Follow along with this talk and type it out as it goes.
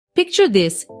Picture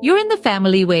this, you're in the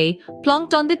family way,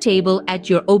 plonked on the table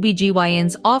at your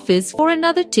OBGYN's office for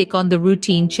another tick on the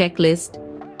routine checklist.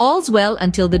 All's well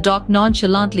until the doc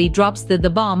nonchalantly drops the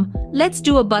bomb, "Let's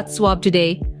do a butt swab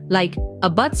today." Like, a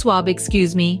butt swab,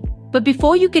 excuse me? But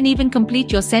before you can even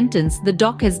complete your sentence, the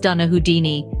doc has done a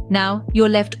Houdini. Now,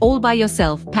 you're left all by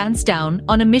yourself, pants down,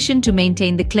 on a mission to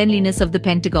maintain the cleanliness of the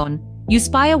Pentagon. You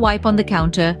spy a wipe on the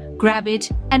counter, grab it,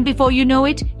 and before you know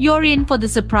it, you're in for the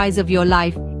surprise of your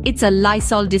life. It's a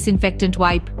Lysol disinfectant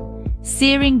wipe.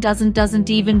 Searing doesn't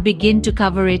even begin to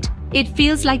cover it. It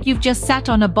feels like you've just sat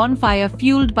on a bonfire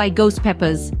fueled by ghost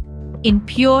peppers. In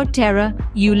pure terror,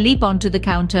 you leap onto the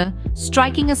counter,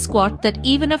 striking a squat that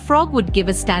even a frog would give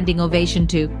a standing ovation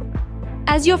to.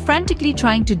 As you're frantically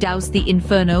trying to douse the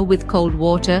inferno with cold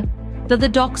water, the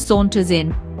doc saunters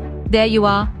in. There you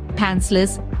are,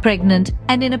 pantsless, pregnant,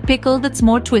 and in a pickle that's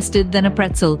more twisted than a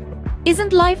pretzel.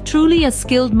 Isn't life truly a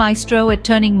skilled maestro at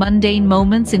turning mundane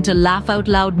moments into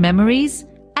laugh-out-loud memories?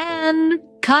 And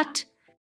cut!